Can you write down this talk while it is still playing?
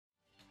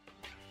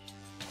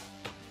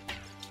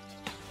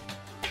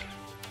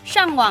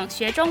上网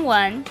学中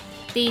文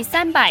第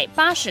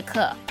380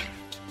课。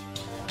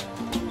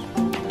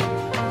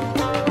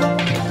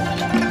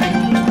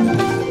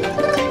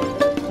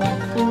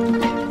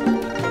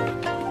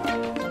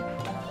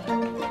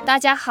大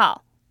家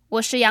好，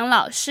我是杨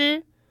老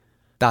师。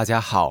大家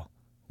好，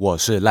我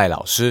是赖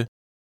老师。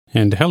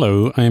And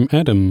hello, I'm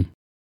Adam.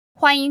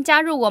 欢迎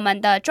加入我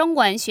们的中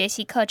文学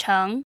习课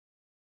程。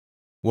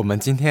我们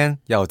今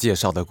天要介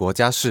绍的国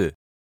家是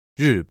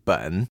日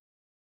本。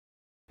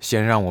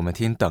先让我们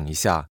听等一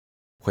下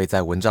会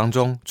在文章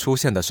中出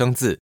现的生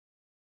字。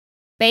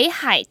北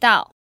海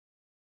道、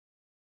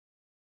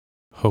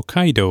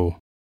 Hokkaido,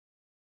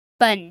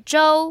 本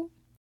州、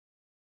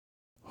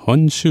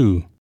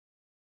 Honshu,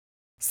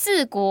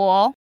 四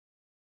国、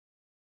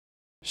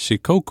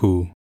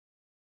 Shikoku,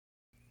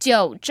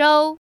 九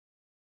州、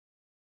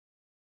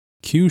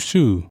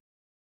 Kyushu,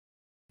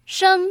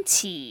 升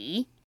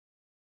起、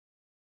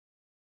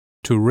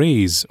 to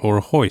raise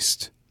or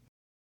hoist,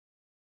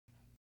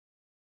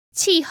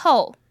 气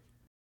候、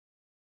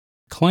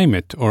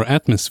 climate or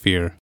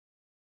atmosphere,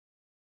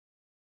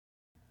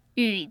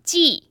 雨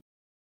季、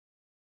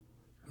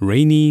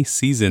 rainy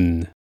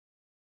season,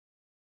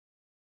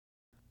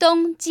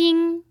 东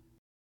京、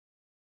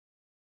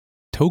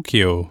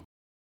 Tokyo,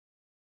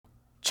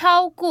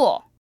 超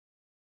过、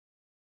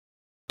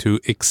 to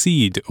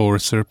exceed or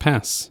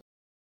surpass,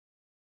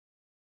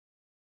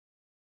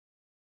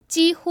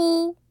 几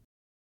乎、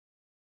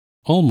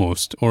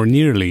 almost or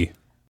nearly,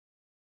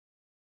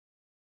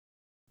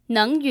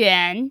 能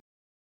源、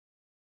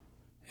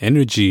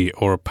 energy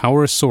or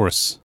power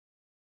source,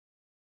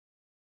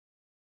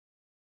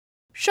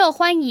 受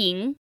欢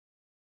迎、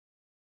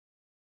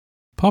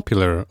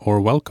 popular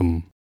or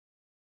welcome.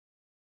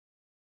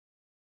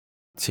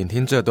 请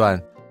听这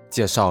段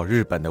介绍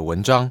日本的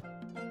文章。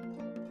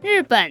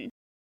日本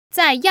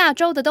在亚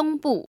洲的东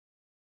部，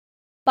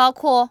包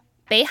括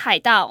北海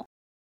道、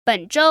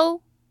本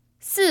州、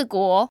四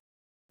国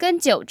跟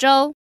九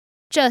州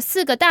这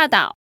4个大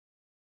岛，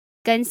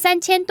跟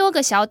3000多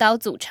个小岛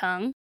组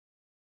成。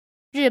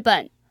日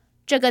本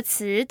这个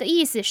词的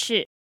意思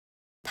是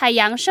太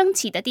阳升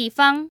起的地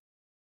方，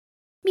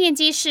面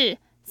积是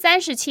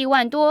37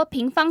万多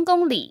平方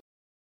公里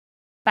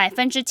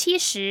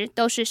，70%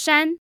都是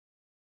山，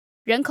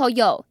人口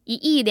有1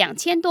亿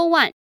2000多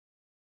万，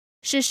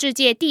是世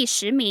界第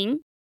10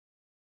名。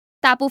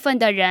大部分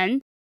的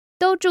人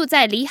都住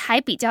在离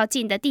海比较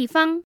近的地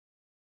方。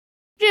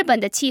日本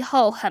的气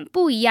候很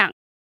不一样，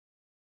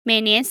每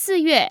年4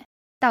月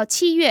到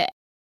7月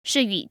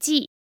是雨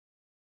季，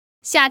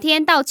夏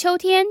天到秋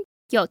天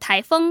有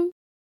台风，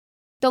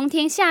冬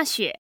天下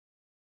雪。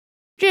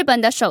日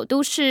本的首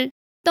都是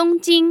东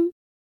京，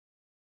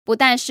不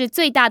但是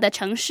最大的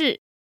城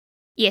市，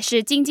也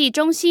是经济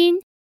中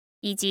心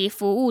以及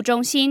服务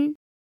中心。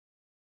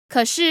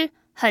可是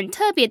很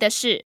特别的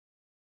是，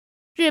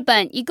日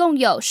本一共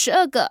有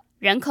12个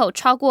人口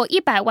超过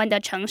100万的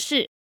城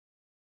市。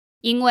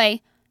因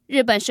为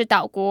日本是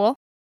岛国，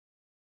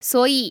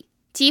所以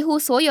几乎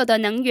所有的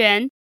能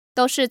源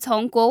都是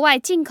从国外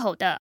进口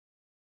的。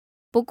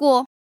不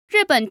过，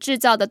日本制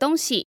造的东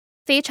西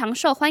非常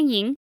受欢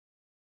迎，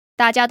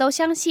大家都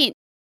相信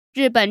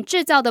日本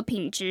制造的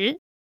品质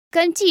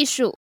跟技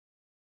术。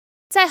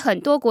在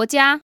很多国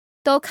家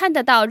都看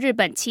得到日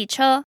本汽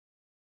车，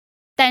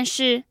但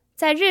是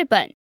在日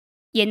本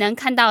也能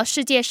看到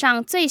世界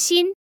上最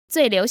新、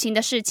最流行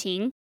的事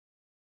情。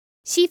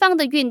西方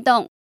的运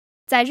动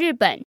在日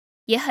本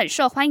也很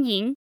受欢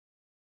迎，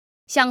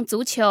像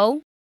足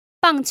球、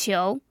棒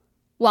球、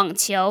网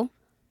球、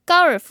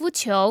高尔夫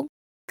球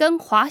跟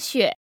滑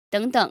雪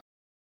等等。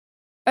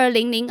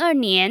2002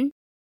年，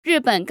日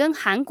本跟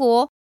韩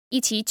国一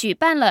起举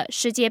办了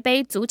世界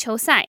杯足球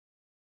赛，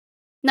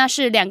那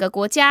是2个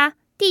国家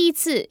第一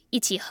次一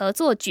起合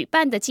作举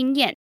办的经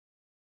验。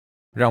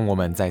让我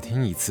们再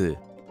听一次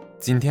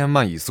今天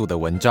慢语速的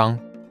文章。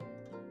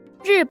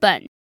日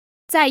本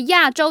在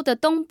亚洲的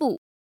东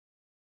部，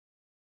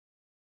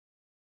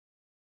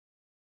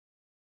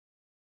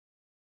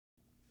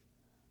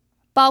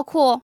包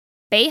括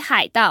北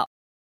海道、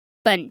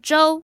本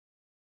州、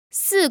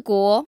四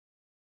国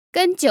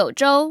跟九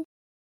州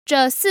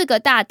这4个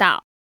大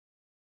岛。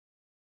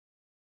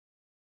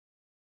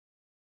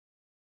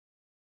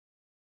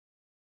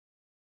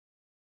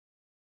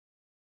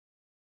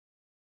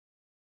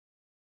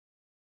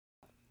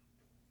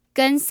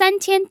跟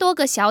3000多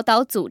个小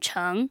岛组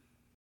成。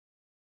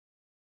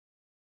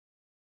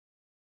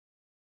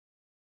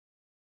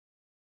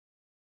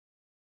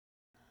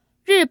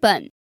日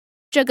本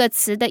这个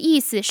词的意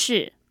思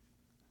是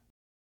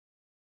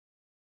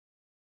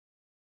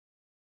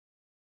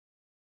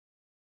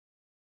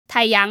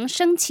太阳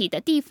升起的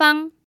地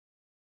方，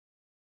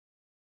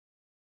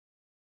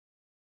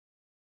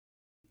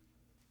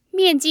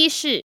面积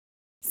是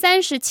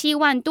37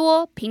万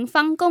多平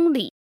方公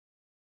里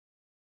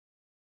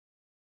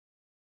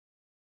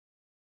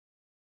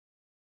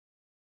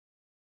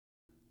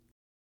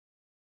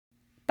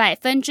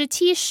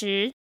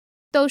，70%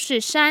都是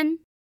山。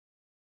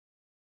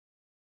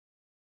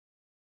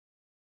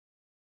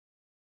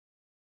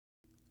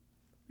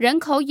人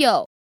口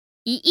有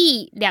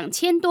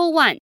1.2亿多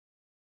万，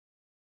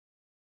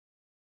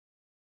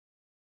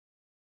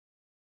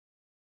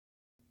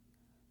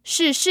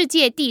是世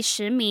界第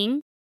10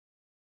名。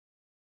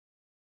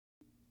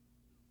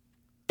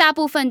大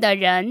部分的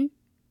人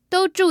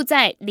都住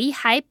在离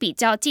海比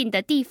较近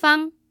的地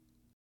方。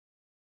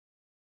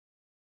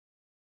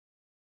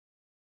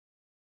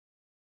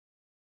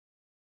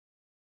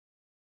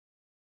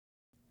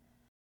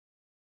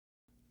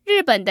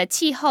日本的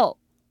气候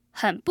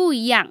很不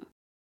一样。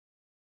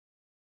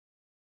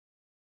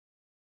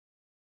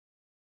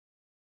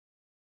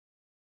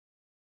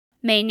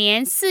每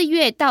年4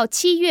月到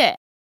7月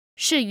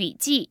是雨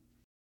季，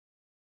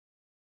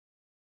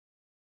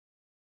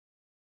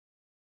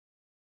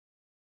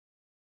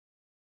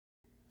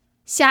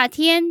夏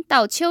天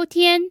到秋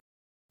天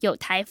有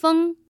台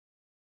风，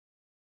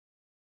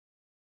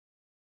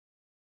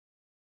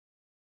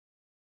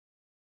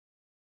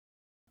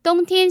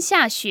冬天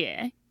下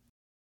雪。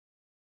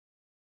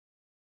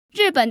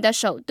日本的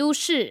首都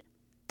是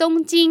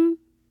东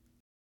京。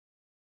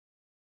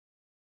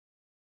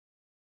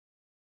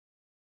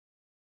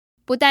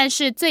不但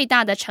是最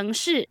大的城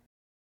市，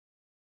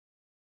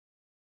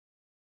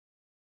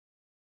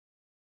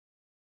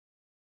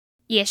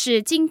也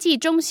是经济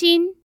中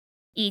心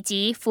以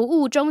及服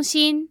务中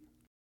心。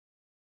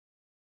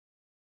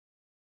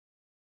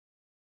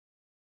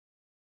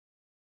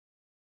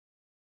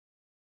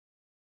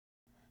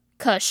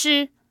可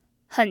是，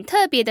很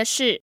特别的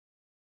是，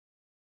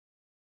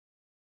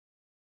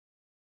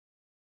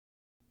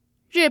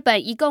日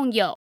本一共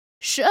有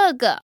12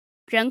个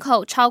人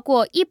口超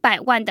过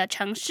100万的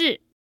城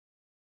市。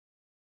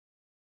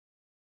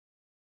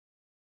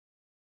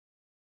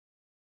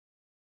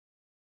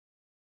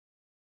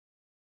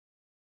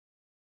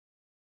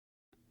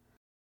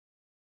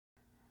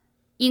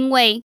因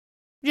为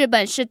日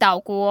本是岛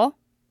国，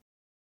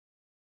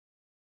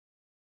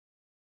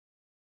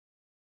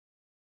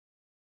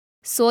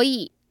所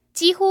以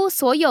几乎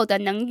所有的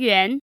能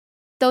源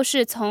都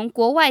是从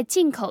国外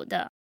进口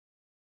的。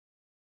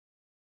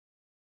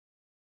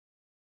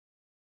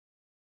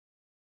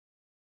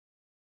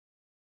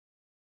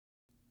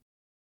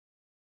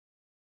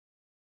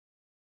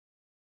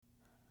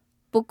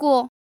不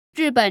过，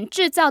日本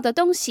制造的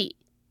东西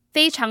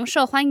非常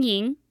受欢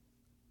迎。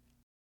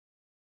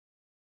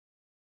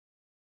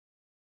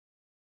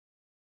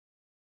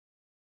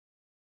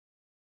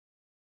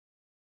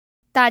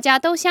大家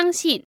都相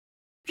信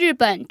日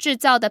本制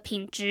造的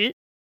品质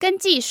跟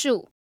技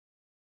术。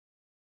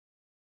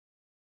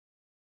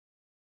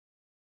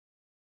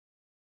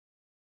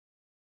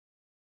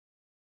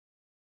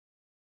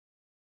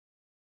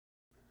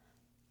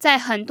在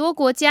很多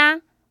国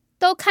家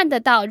都看得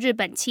到日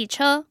本汽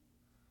车。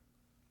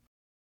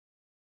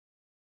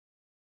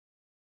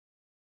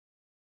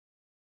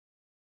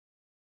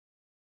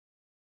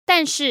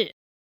但是，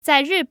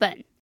在日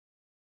本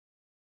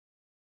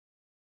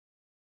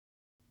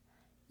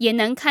也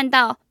能看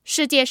到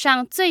世界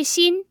上最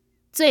新、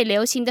最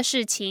流行的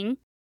事情。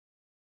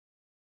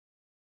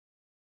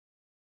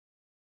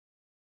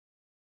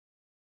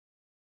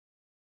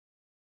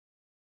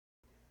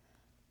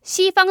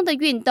西方的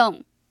运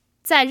动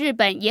在日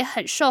本也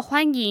很受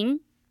欢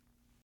迎。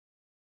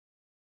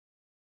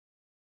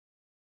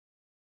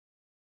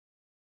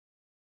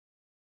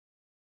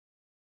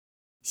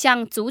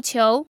像足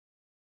球、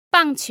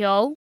棒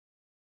球、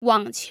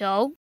网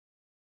球、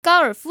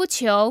高尔夫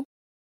球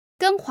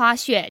跟滑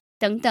雪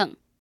等等。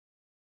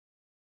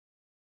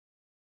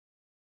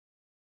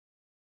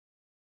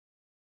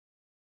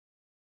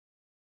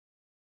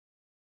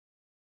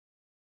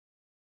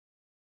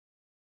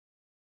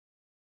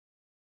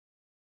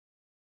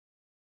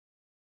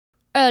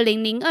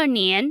2002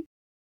年，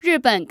日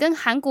本跟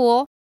韩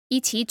国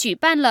一起举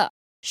办了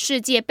世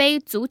界杯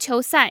足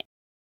球赛。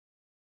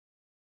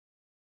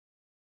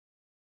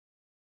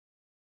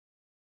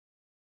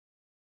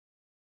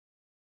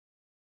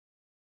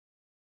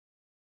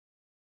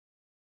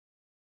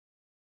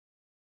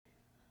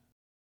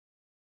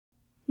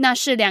那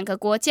是2个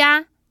国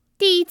家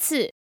第一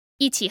次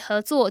一起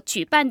合作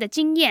举办的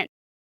经验。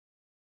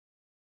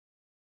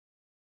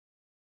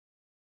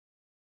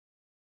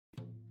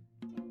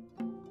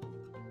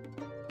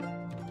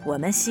我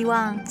们希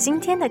望今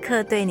天的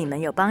课对你们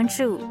有帮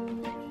助。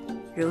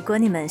如果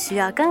你们需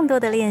要更多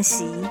的练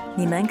习，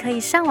你们可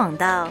以上网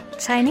到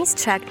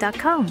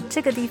ChineseTrack.com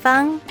这个地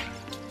方。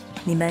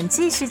你们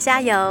继续加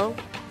油！